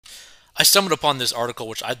I stumbled upon this article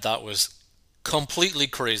which I thought was completely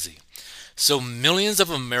crazy. So, millions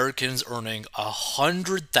of Americans earning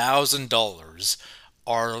 $100,000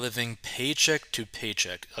 are living paycheck to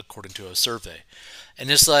paycheck, according to a survey.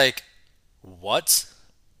 And it's like, what?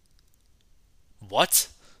 What?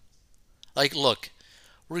 Like, look,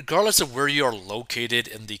 regardless of where you are located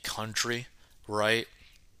in the country, right?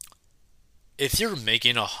 If you're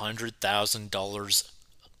making $100,000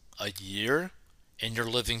 a year and you're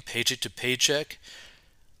living paycheck to paycheck,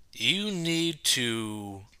 you need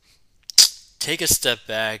to take a step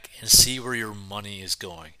back and see where your money is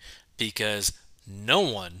going, because no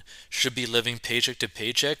one should be living paycheck to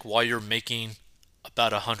paycheck while you're making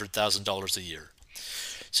about $100,000 a year.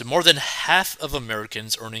 So, more than half of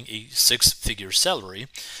Americans earning a six figure salary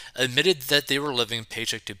admitted that they were living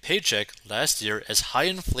paycheck to paycheck last year as high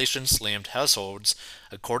inflation slammed households,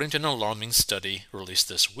 according to an alarming study released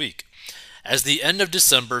this week. As the end of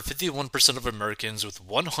December, 51% of Americans with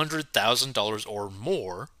 $100,000 or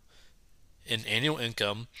more in annual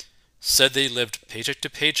income said they lived paycheck to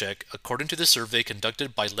paycheck, according to the survey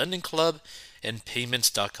conducted by Lending Club and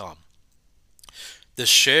Payments.com. The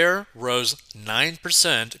share rose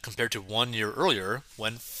 9% compared to 1 year earlier,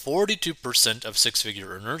 when 42% of six figure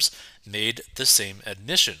earners made the same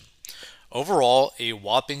admission. Overall, a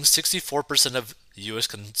whopping 64% of U.S.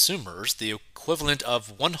 consumers, the equivalent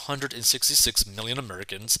of 166 million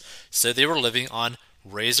Americans, said they were living on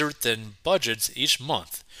razor thin budgets each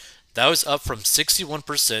month. That was up from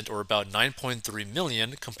 61%, or about 9.3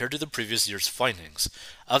 million, compared to the previous year's findings.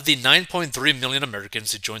 Of the 9.3 million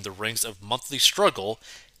Americans who joined the ranks of monthly struggle,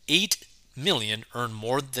 8 million earn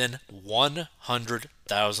more than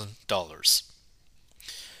 $100,000.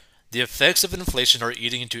 The effects of inflation are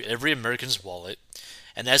eating into every American's wallet,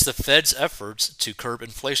 and as the Fed's efforts to curb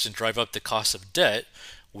inflation drive up the cost of debt,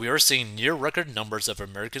 we are seeing near record numbers of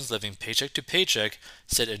Americans living paycheck to paycheck,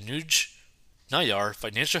 said Anuj Nayar,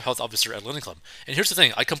 financial health officer at Lending Club. And here's the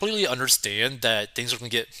thing, I completely understand that things are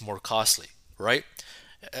going to get more costly, right?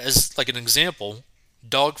 As like an example,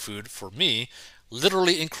 dog food for me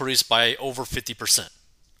literally increased by over 50%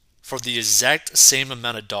 for the exact same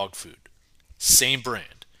amount of dog food, same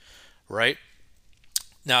brand, right?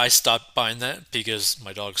 Now I stopped buying that because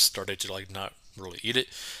my dogs started to like not really eat it,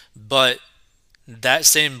 but that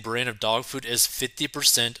same brand of dog food is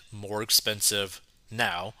 50% more expensive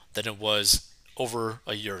now than it was over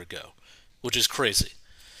a year ago, which is crazy.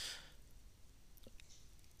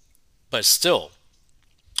 But still,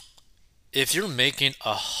 if you're making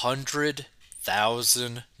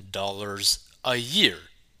 $100,000 a year,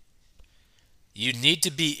 you need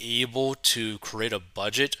to be able to create a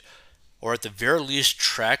budget, or at the very least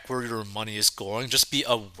track where your money is going. Just be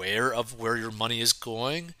aware of where your money is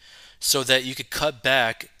going so that you could cut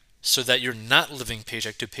back, so that you're not living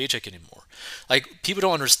paycheck to paycheck anymore. Like, people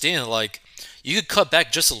don't understand, like, you could cut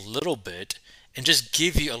back just a little bit and just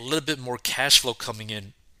give you a little bit more cash flow coming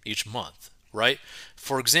in each month, right?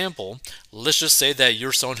 For example, let's just say that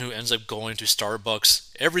you're someone who ends up going to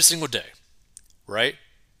Starbucks every single day, right?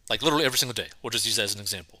 Like literally every single day. We'll just use that as an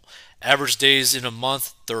example. Average days in a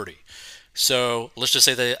month, 30. So let's just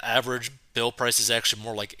say the average bill price is actually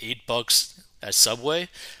more like $8 at Subway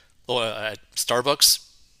or at Starbucks,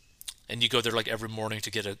 and you go there like every morning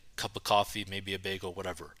to get a cup of coffee, maybe a bagel,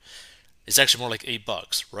 whatever. It's actually more like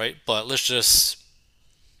 $8, right? But let's just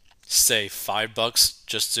say $5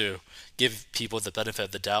 just to give people the benefit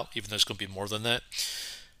of the doubt, even though it's going to be more than that.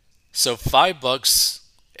 So $5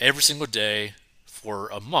 every single day for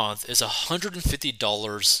a month is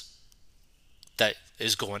 $150 that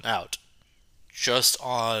is going out just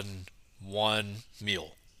on one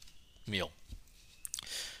meal.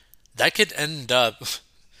 That could end up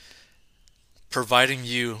providing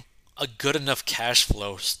you a good enough cash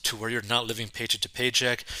flow to where you're not living paycheck to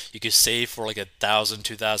paycheck. You could save for like $1,000,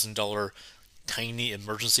 $2,000 tiny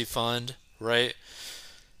emergency fund, right?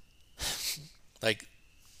 Like,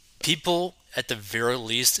 people at the very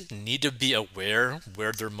least need to be aware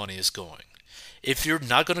where their money is going. If you're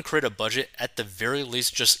not going to create a budget, at the very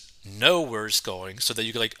least just know where it's going so that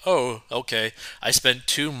you can, like, oh, okay, I spent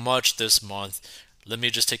too much this month. Let me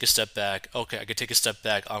just take a step back. Okay, I could take a step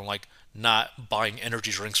back on like not buying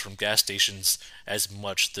energy drinks from gas stations as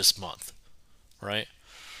much this month, right?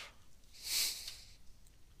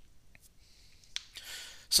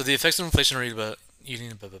 So the effects of inflation are eating.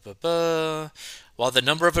 While the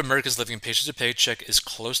number of Americans living paycheck to paycheck is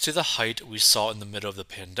close to the height we saw in the middle of the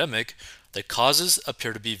pandemic, the causes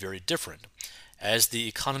appear to be very different, as the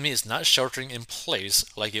economy is not sheltering in place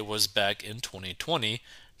like it was back in 2020,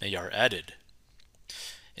 Nayar added.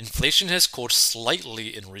 Inflation has cooled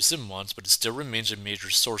slightly in recent months, but it still remains a major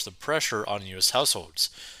source of pressure on U.S. households.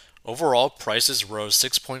 Overall, prices rose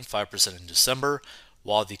 6.5% in December,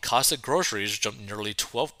 while the cost of groceries jumped nearly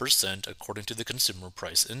 12% according to the Consumer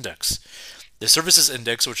Price Index. The Services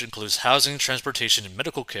Index, which includes housing, transportation, and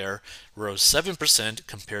medical care, rose 7%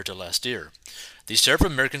 compared to last year. The share of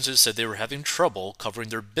Americans who said they were having trouble covering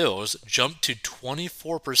their bills jumped to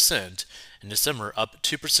 24% in December, up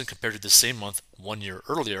 2% compared to the same month 1 year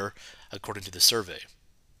earlier, according to the survey.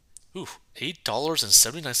 Ooh,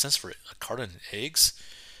 $8.79 for a carton of eggs?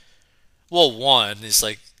 Well, one is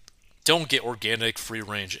like, don't get organic free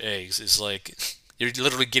range eggs. It's like, you're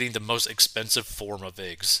literally getting the most expensive form of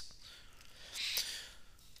eggs.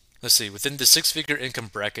 Let's see, within the six-figure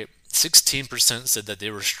income bracket, 16% said that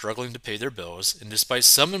they were struggling to pay their bills, and despite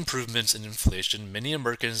some improvements in inflation, many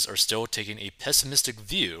Americans are still taking a pessimistic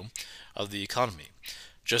view of the economy.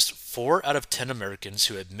 Just 4 out of 10 Americans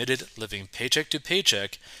who admitted living paycheck to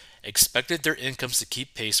paycheck expected their incomes to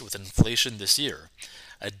keep pace with inflation this year.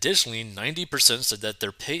 Additionally, 90% said that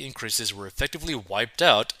their pay increases were effectively wiped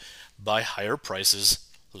out by higher prices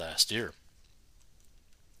last year.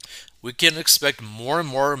 We can expect more and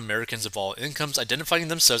more Americans of all incomes identifying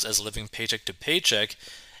themselves as living paycheck to paycheck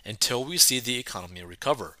until we see the economy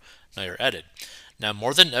recover, Nair added. Now,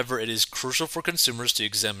 more than ever, it is crucial for consumers to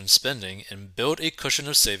examine spending and build a cushion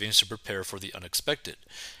of savings to prepare for the unexpected.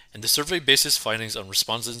 And the survey bases findings on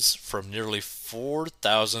responses from nearly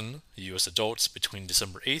 4,000 U.S. adults between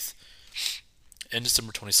December 8th and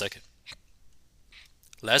December 22nd.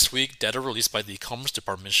 Last week, data released by the Commerce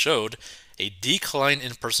Department showed a decline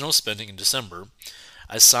in personal spending in December,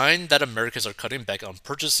 a sign that Americans are cutting back on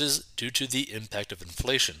purchases due to the impact of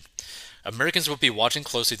inflation. Americans will be watching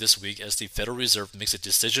closely this week as the Federal Reserve makes a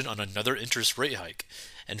decision on another interest rate hike,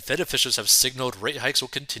 and Fed officials have signaled rate hikes will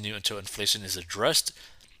continue until inflation is addressed,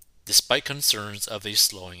 despite concerns of a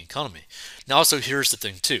slowing economy. Now, also, here's the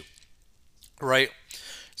thing, too, right?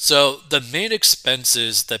 So, the main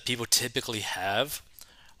expenses that people typically have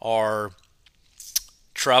are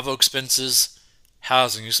travel expenses,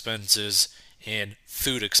 housing expenses, and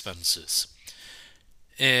food expenses.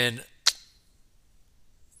 And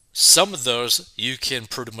some of those you can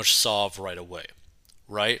pretty much solve right away,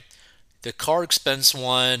 right? The car expense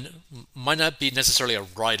one might not be necessarily a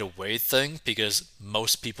right away thing because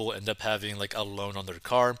most people end up having like a loan on their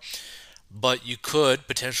car, but you could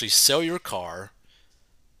potentially sell your car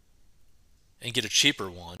and get a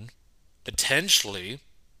cheaper one, potentially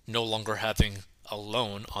no longer having a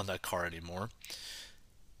loan on that car anymore,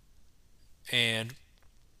 and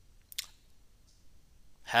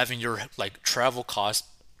having your like travel costs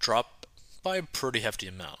drop by a pretty hefty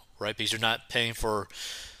amount, right? Because you're not paying for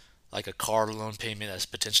like a car loan payment that's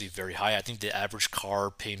potentially very high. I think the average car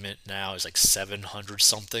payment now is like 700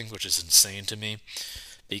 something, which is insane to me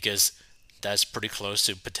because that's pretty close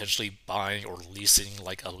to potentially buying or leasing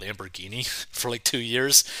like a Lamborghini for like 2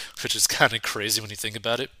 years, which is kind of crazy when you think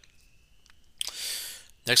about it.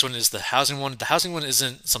 Next one is the housing one. The housing one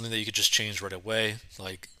isn't something that you could just change right away.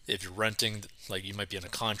 Like if you're renting, like you might be on a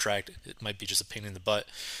contract, it might be just a pain in the butt.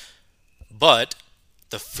 But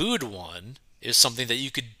the food one is something that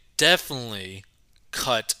you could definitely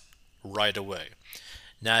cut right away.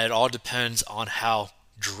 Now it all depends on how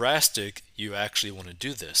drastic you actually want to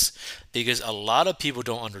do this because a lot of people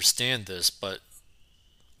don't understand this, but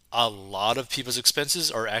a lot of people's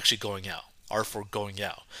expenses are actually going out, are for going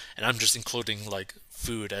out. And I'm just including like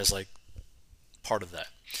food as like part of that.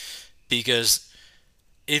 Because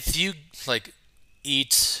if you like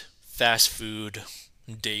eat fast food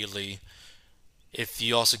daily, if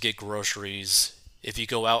you also get groceries, if you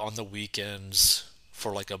go out on the weekends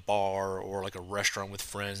for like a bar or like a restaurant with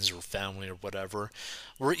friends or family or whatever,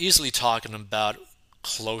 we're easily talking about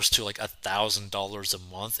close to like $1,000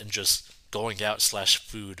 a month in just going out slash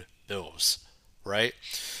food bills, right?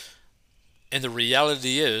 And the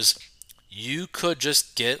reality is, you could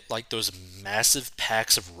just get like those massive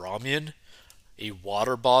packs of ramen, a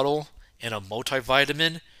water bottle, and a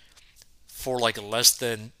multivitamin for like less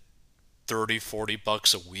than 30,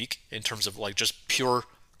 $40 a week in terms of like just pure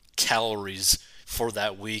calories for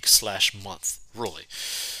that week slash month. Really.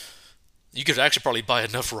 You could actually probably buy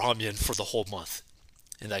enough ramen for the whole month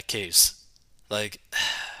in that case. Like,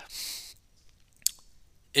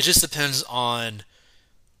 it just depends on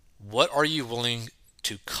what are you willing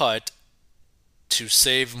to cut to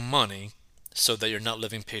save money so that you're not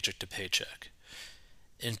living paycheck to paycheck.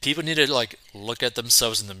 And people need to like look at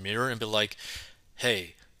themselves in the mirror and be like,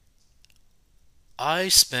 "Hey, I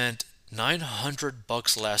spent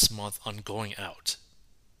 $900 last month on going out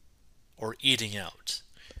or eating out.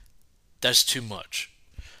 That's too much."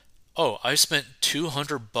 Oh, I spent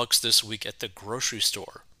 $200 this week at the grocery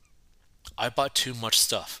store. I bought too much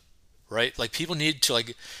stuff, right? Like people need to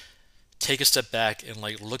like take a step back and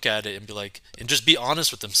like look at it and be like and just be honest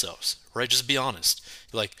with themselves, right? Just be honest.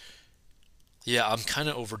 Be like, yeah, I'm kind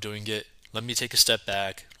of overdoing it. Let me take a step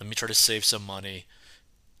back. Let me try to save some money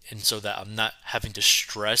and so that I'm not having to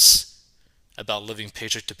stress about living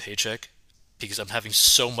paycheck to paycheck because I'm having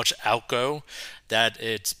so much outgo that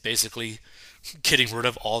it's basically getting rid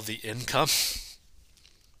of all the income.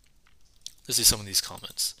 Let's see some of these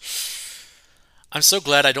comments. I'm so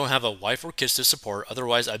glad I don't have a wife or kids to support,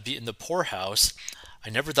 otherwise, I'd be in the poorhouse.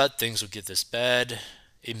 I never thought things would get this bad.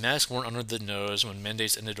 A mask worn under the nose when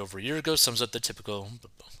mandates ended over a year ago sums up the typical.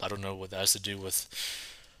 I don't know what that has to do with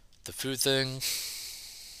the food thing.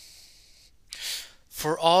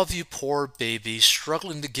 For all of you poor babies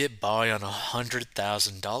struggling to get by on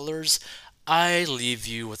 $100,000, I leave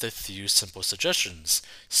you with a few simple suggestions.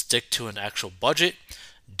 Stick to an actual budget.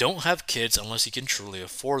 Don't have kids unless you can truly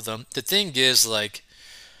afford them. The thing is, like,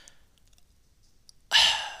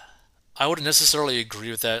 I wouldn't necessarily agree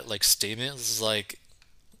with that like statement. It's like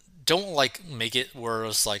don't like make it where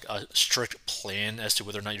it's like a strict plan as to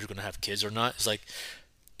whether or not you're gonna have kids or not. It's like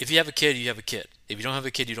if you have a kid, you have a kid. If you don't have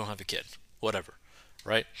a kid, you don't have a kid. Whatever.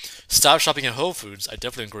 Right? Stop shopping at Whole Foods. I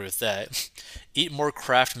definitely agree with that. Eat more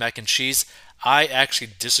Kraft mac and cheese. I actually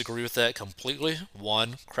disagree with that completely.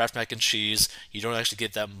 One, Kraft mac and cheese, you don't actually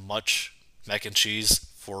get that much mac and cheese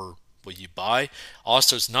for what you buy.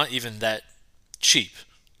 Also, it's not even that cheap.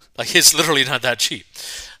 Like it's literally not that cheap.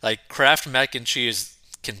 Like Kraft mac and cheese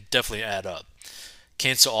can definitely add up.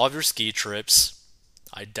 Cancel all of your ski trips.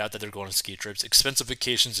 I doubt that they're going on ski trips. Expensive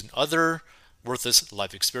vacations and other worthless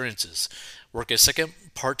life experiences. Work a second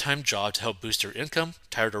part-time job to help boost your income.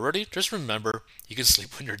 Tired already? Just remember, you can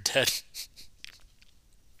sleep when you're dead.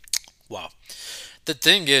 Wow. The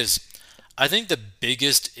thing is, I think the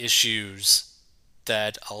biggest issues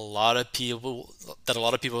that a lot of people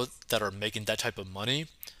that are making that type of money,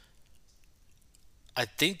 I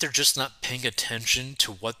think they're just not paying attention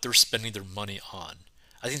to what they're spending their money on.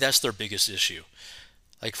 I think that's their biggest issue.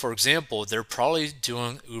 Like for example, they're probably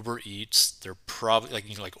doing Uber Eats. They're probably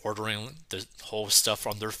like like ordering the whole stuff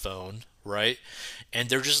on their phone, right? And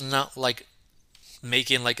they're just not like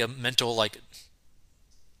making like a mental like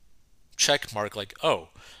check mark like, "Oh,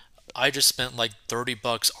 I just spent like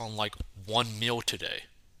 $30 on like one meal today."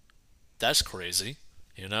 That's crazy,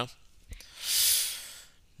 you know?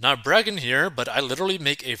 Not bragging here, but I literally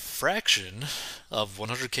make a fraction of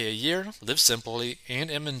 100K a year, live simply,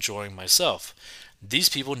 and am enjoying myself. These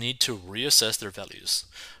people need to reassess their values.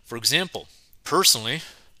 For example, personally,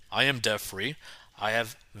 I am debt free. I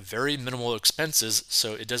have very minimal expenses,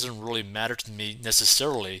 so it doesn't really matter to me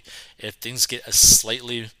necessarily if things get a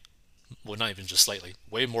slightly, well, not even just slightly,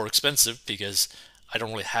 way more expensive because I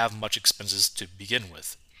don't really have much expenses to begin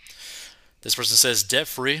with. This person says debt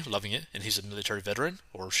free, loving it, and he's a military veteran,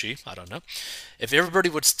 or she, I don't know. If everybody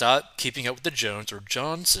would stop keeping up with the Jones or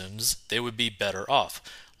Johnsons, they would be better off.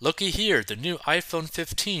 Looky here, the new iPhone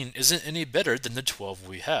 15 isn't any better than the 12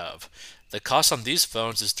 we have. The cost on these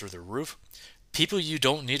phones is through the roof. People, you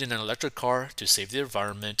don't need an electric car to save the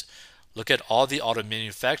environment. Look at all the auto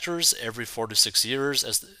manufacturers every 4 to 6 years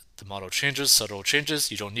as the model changes, subtle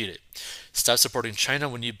changes, you don't need it. Stop supporting China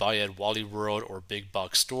when you buy at Wally World or big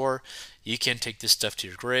box store. You can't take this stuff to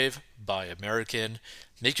your grave. Buy American.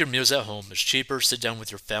 Make your meals at home. It's cheaper. Sit down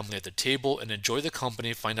with your family at the table and enjoy the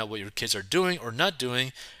company. Find out what your kids are doing or not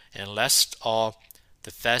doing. And last of all,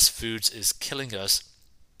 the fast foods is killing us.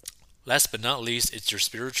 Last but not least, it's your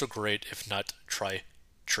spiritual grade. If not, try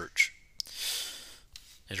church.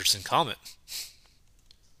 Interesting comment.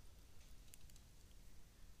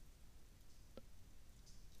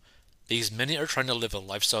 Because many are trying to live a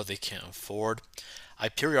lifestyle they can't afford. I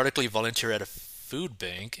periodically volunteer at a food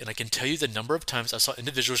bank, and I can tell you the number of times I saw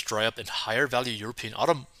individuals dry up in higher value European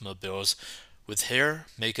automobiles with hair,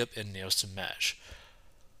 makeup, and nails to match.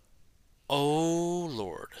 Oh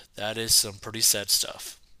Lord, that is some pretty sad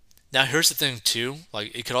stuff. Now here's the thing too,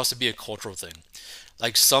 like it could also be a cultural thing.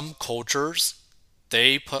 Like some cultures,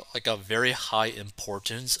 they put like a very high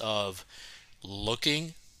importance of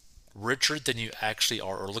looking richer than you actually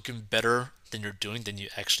are, or looking better than you're doing than you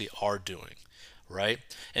actually are doing, right?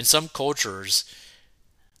 In some cultures,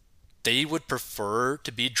 they would prefer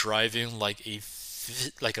to be driving like a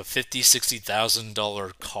 50,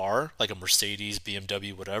 $60,000 car, like a Mercedes,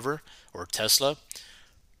 BMW, whatever, or Tesla,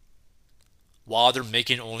 while they're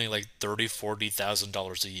making only like 30,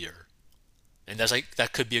 $40,000 a year. And that's like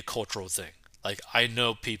that could be a cultural thing. Like I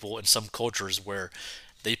know people in some cultures where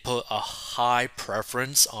they put a high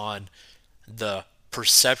preference on the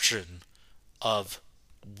perception of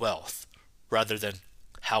wealth rather than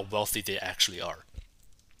how wealthy they actually are.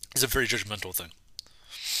 It's a very judgmental thing.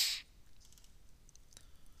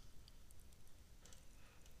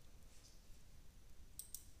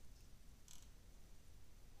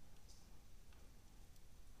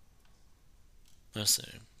 Let's see.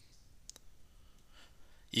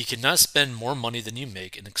 You cannot spend more money than you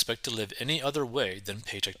make and expect to live any other way than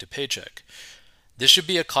paycheck to paycheck. This should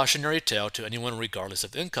be a cautionary tale to anyone regardless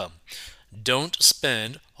of income. Don't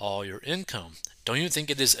spend all your income. Don't you think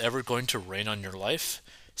it is ever going to rain on your life?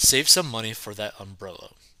 Save some money for that umbrella.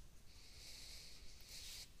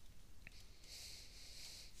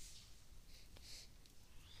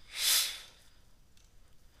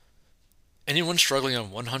 Anyone struggling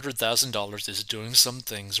on $100,000 is doing some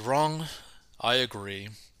things wrong. I agree.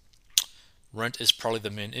 Rent is probably the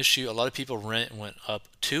main issue. A lot of people rent went up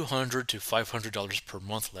 $200 to $500 per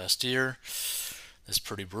month last year. That's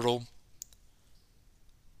pretty brutal.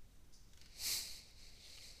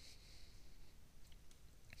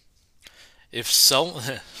 If so,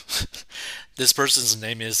 this person's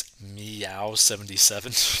name is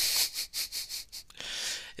Meow77.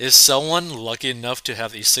 If someone lucky enough to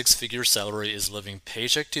have a six-figure salary is living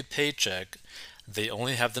paycheck to paycheck, they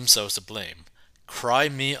only have themselves to blame. Cry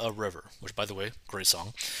Me a River, which, by the way, great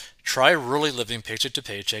song. Try really living paycheck to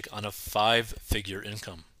paycheck on a five-figure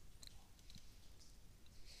income.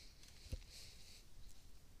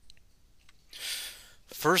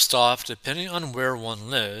 First off, depending on where one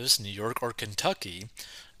lives, New York or Kentucky,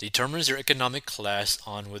 determines your economic class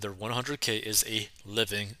on whether 100K is a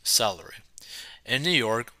living salary. In New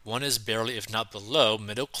York, one is barely, if not below,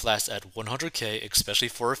 middle class at 100K, especially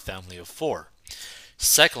for a family of four.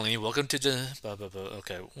 Secondly, welcome to the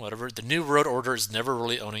okay, whatever. The new world order is never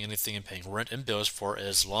really owning anything and paying rent and bills for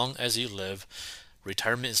as long as you live.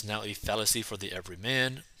 Retirement is now a fallacy for the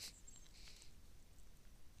everyman.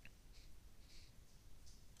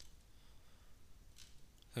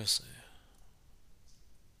 Let's see.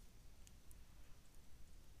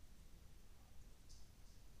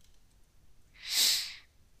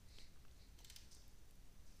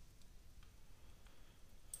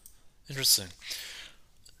 Interesting.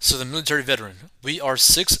 So the military veteran, we are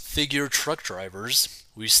six-figure truck drivers.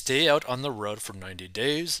 We stay out on the road for 90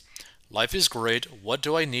 days. Life is great. What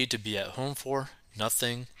do I need to be at home for?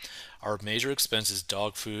 Nothing. Our major expense is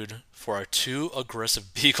dog food for our two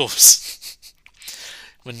aggressive beagles.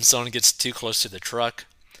 When someone gets too close to the truck,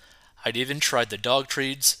 I'd even tried the dog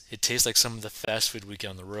treats. It tastes like some of the fast food we get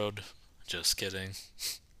on the road. Just kidding.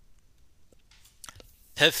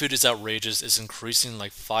 Pet food is outrageous. It's increasing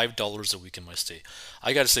like $5 a week in my state.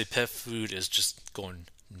 I gotta say, pet food is just going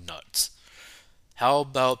nuts. How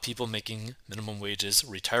about people making minimum wages,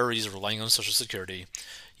 retirees relying on Social Security?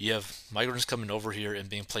 You have migrants coming over here and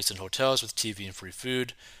being placed in hotels with TV and free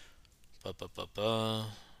food. Ba, ba, ba, ba.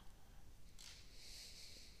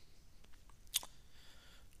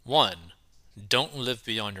 One, don't live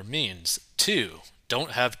beyond your means. Two,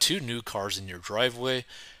 don't have two new cars in your driveway.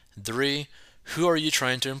 Three, who are you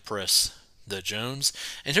trying to impress? The Jones?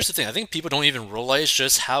 And here's the thing, I think people don't even realize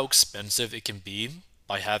just how expensive it can be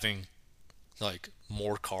by having like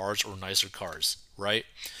more cars or nicer cars, right?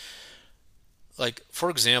 Like for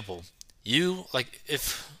example, you like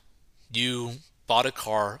if you bought a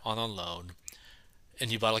car on a loan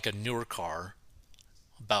and you bought like a newer car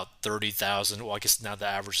about 30,000. Well, I guess now the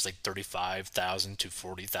average is like 35,000 to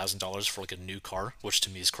 $40,000 for like a new car, which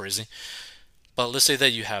to me is crazy. But let's say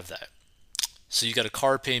that you have that. So you got a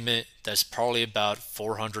car payment that's probably about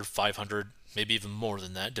 400, 500, maybe even more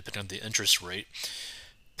than that, depending on the interest rate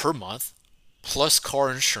per month, plus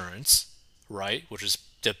car insurance, right? Which is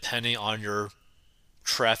depending on your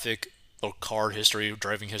traffic or car history,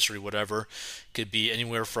 driving history, whatever, could be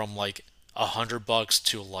anywhere from like $100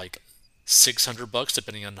 to like $600,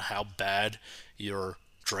 depending on how bad your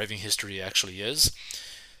driving history actually is.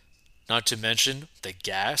 Not to mention the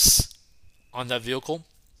gas on that vehicle.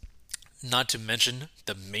 Not to mention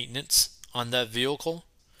the maintenance on that vehicle.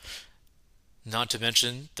 Not to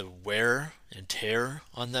mention the wear and tear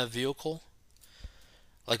on that vehicle.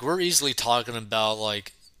 Like, we're easily talking about,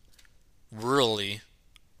 like, really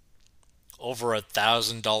over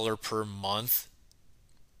 $1,000 per month,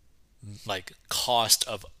 like, cost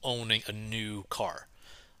of owning a new car,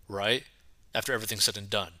 right? After everything's said and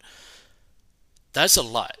done. That's a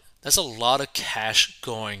lot. That's a lot of cash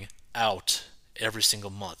going out every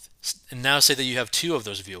single month. And now say that you have two of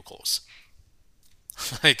those vehicles.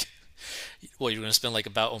 Like, well, you're going to spend like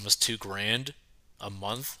about almost 2 grand a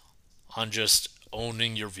month on just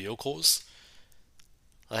owning your vehicles.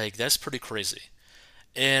 Like, that's pretty crazy.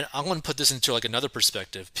 And I'm going to put this into like another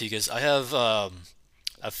perspective because I have a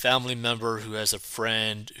family member who has a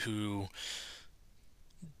friend who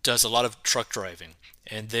does a lot of truck driving,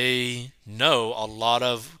 and they know a lot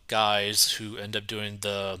of guys who end up doing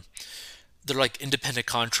they're like independent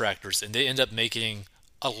contractors, and they end up making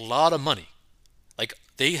a lot of money. Like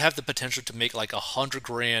they have the potential to make like 100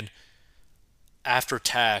 grand after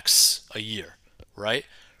tax a year, right?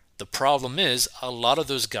 The problem is a lot of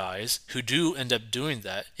those guys who do end up doing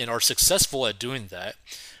that and are successful at doing that,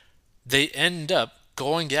 they end up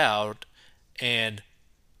going out and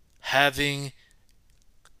having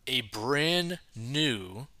a brand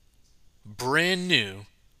new,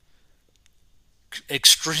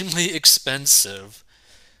 extremely expensive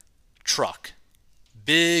truck.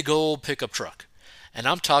 Big old pickup truck. And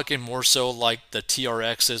I'm talking more so like the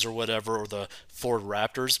TRXs or whatever, or the Ford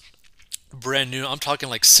Raptors. Brand new. I'm talking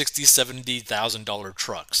like 60, $70,000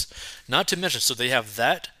 trucks. Not to mention, so they have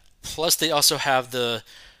that, plus they also have the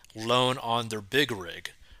loan on their big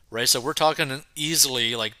rig, right? So we're talking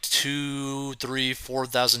easily like two, three,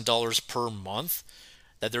 $4,000 per month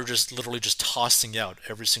that they're just literally just tossing out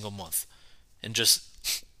every single month, and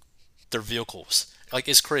just their vehicles. Like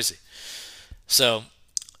it's crazy. So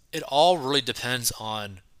it all really depends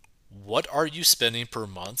on what are you spending per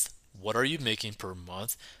month, what are you making per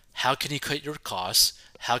month, how can you cut your costs,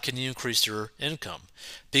 how can you increase your income,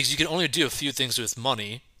 because you can only do a few things with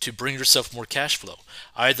money to bring yourself more cash flow.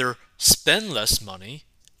 Either spend less money,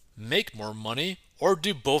 make more money, or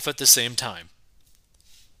do both at the same time.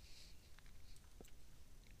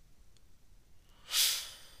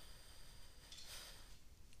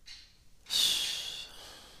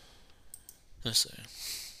 Let's see.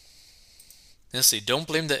 Let's see. Don't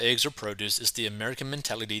blame the eggs or produce. It's the American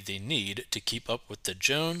mentality they need to keep up with the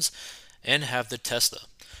Jones and have the Tesla.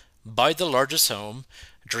 Buy the largest home,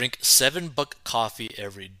 drink $7 coffee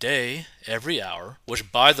every day, every hour,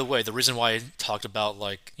 which by the way, the reason why I talked about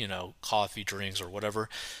like, coffee drinks or whatever,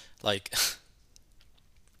 like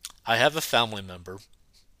I have a family member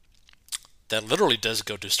that literally does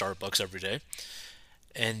go to Starbucks every day,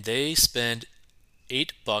 and they spend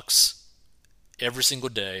 $8 every single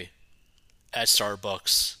day at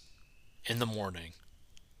Starbucks in the morning,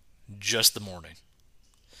 just the morning.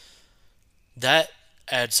 That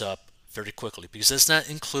adds up very quickly because that's not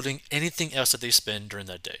including anything else that they spend during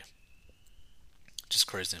that day. Just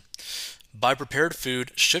crazy. Buy prepared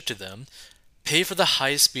food shipped to them, pay for the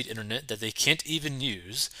highest speed internet that they can't even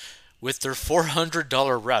use with their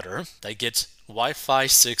 $400 router that gets Wi Fi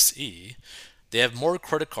 6E. They have more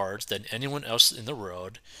credit cards than anyone else in the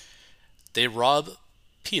world. They rob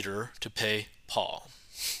Peter to pay Paul.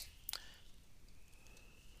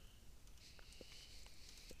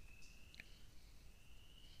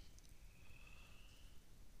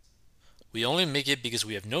 We only make it because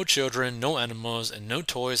we have no children, no animals, and no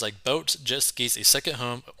toys like boats, jet skis, a second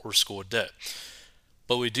home, or school debt.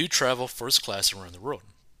 But we do travel first class around the world.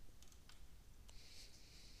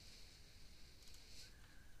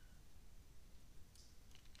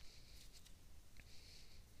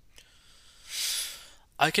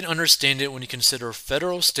 I can understand it when you consider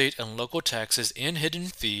federal, state, and local taxes and hidden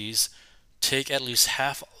fees take at least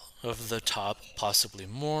half of the top, possibly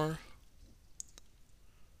more.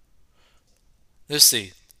 Let's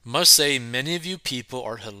see. Must say many of you people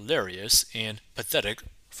are hilarious and pathetic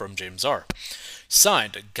from James R.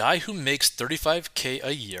 Signed, a guy who makes 35K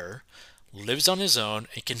a year, lives on his own,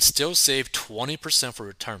 and can still save 20% for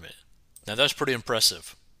retirement. Now that's pretty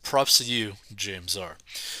impressive. Props to you, James R.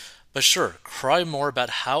 But sure, cry more about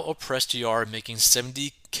how oppressed you are making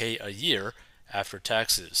 70K a year after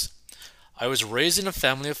taxes. I was raised in a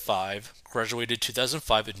family of five, graduated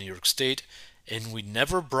 2005 in New York State, and we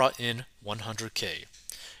never brought in 100K.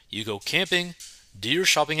 You go camping, do your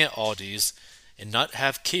shopping at Aldi's, and not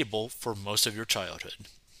have cable for most of your childhood.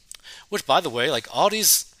 Which, by the way, like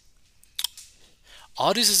Aldi's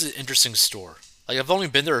is an interesting store. Like I've only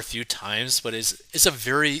been there a few times, but it's a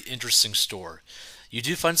very interesting store. You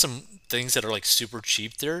do find some things that are like super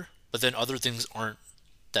cheap there, but then other things aren't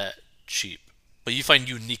that cheap. But you find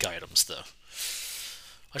unique items though.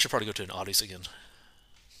 I should probably go to an Aldi's again.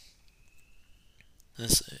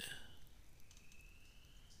 Let's see.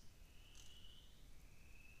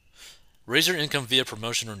 Raise your income via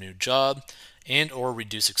promotion or new job, and or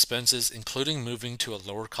reduce expenses, including moving to a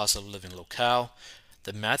lower cost of living locale.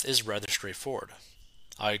 The math is rather straightforward.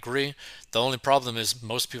 I agree. The only problem is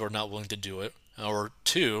most people are not willing to do it. Or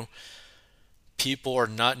two, people are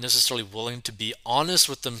not necessarily willing to be honest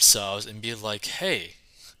with themselves and be like, hey,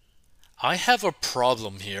 I have a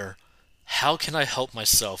problem here. How can I help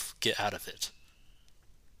myself get out of it?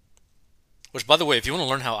 Which, by the way, if you want to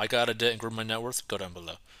learn how I got out of debt and grew my net worth, go down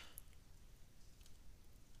below.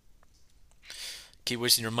 Keep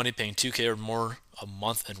wasting your money paying 2K or more a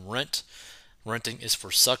month in rent. Renting is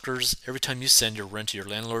for suckers. Every time you send your rent to your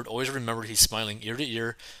landlord, always remember he's smiling ear to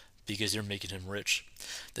ear because you're making him rich.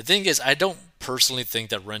 The thing is, I don't personally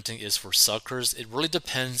think that renting is for suckers. It really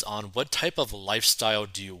depends on what type of lifestyle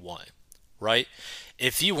do you want, right?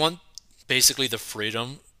 If you want basically the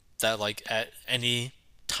freedom that like at any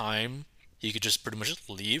time you could just pretty much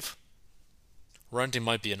leave, renting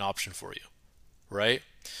might be an option for you, right?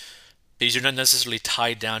 Because you're not necessarily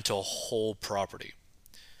tied down to a whole property.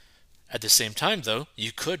 At the same time, though,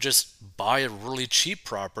 you could just buy a really cheap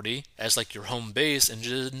property as like your home base and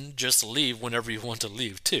just leave whenever you want to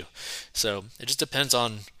leave too. So it just depends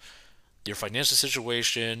on your financial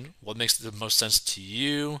situation, what makes the most sense to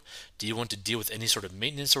you. Do you want to deal with any sort of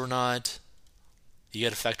maintenance or not? You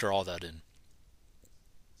got to factor all that in.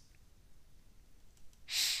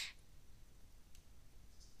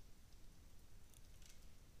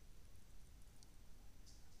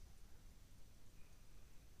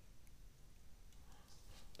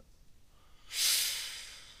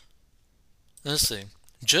 Let's see.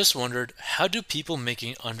 Just wondered, how do people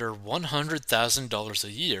making under $100,000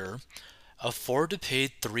 a year afford to pay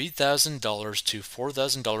 $3,000 to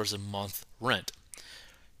 $4,000 a month rent,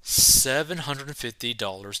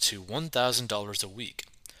 $750 to $1,000 a week?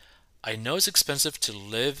 I know it's expensive to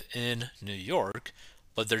live in New York,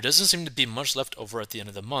 but there doesn't seem to be much left over at the end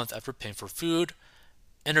of the month after paying for food,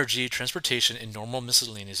 energy, transportation, and normal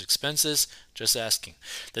miscellaneous expenses. Just asking.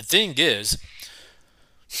 The thing is,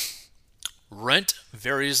 rent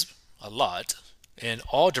varies a lot in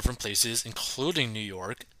all different places, including New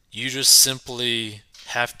York. You just simply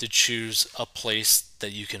have to choose a place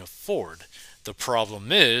that you can afford. The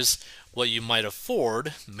problem is, what you might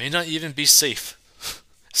afford may not even be safe.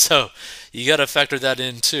 So you got to factor that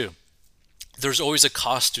in too. There's always a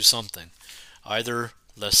cost to something, either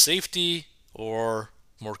less safety or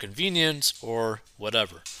more convenience or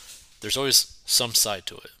whatever. There's always some side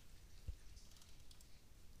to it.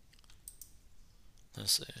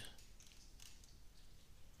 Let's see.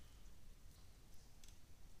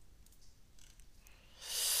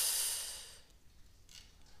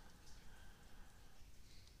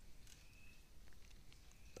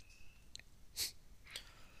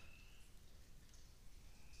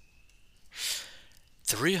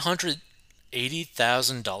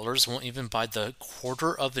 $380,000 won't even buy the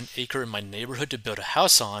quarter of an acre in my neighborhood to build a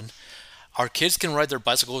house on. Our kids can ride their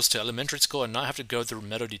bicycles to elementary school and not have to go through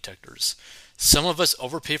metal detectors. Some of us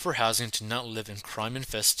overpay for housing to not live in crime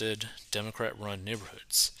infested, Democrat run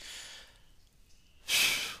neighborhoods.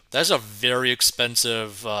 That's a very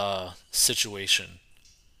expensive situation.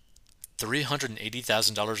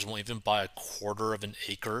 $380,000 won't even buy a quarter of an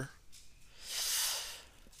acre.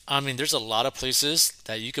 I mean, there's a lot of places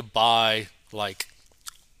that you could buy like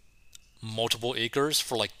multiple acres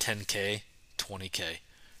for like 10K, 20K.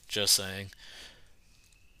 Just saying.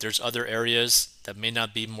 There's other areas that may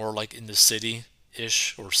not be more like in the city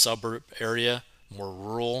ish or suburb area, more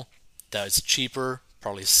rural, that is cheaper,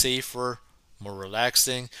 probably safer, more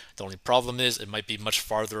relaxing. The only problem is it might be much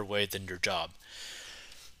farther away than your job.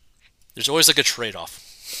 There's always like a trade off.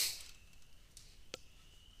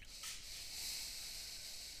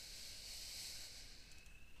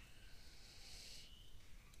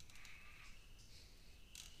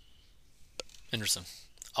 Interesting.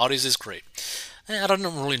 Audis is great. I don't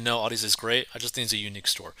really know Audis is great. I just think it's a unique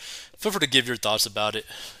store. Feel free to give your thoughts about it.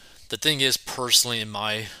 The thing is, personally, in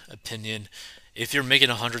my opinion, if you're making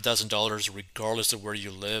 $100,000 regardless of where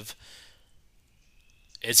you live,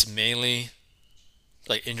 it's mainly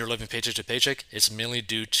like in your living paycheck to paycheck. It's mainly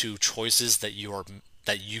due to choices that you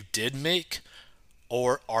did make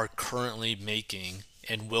or are currently making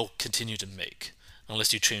and will continue to make,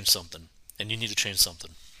 unless you change something, and you need to change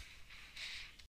something.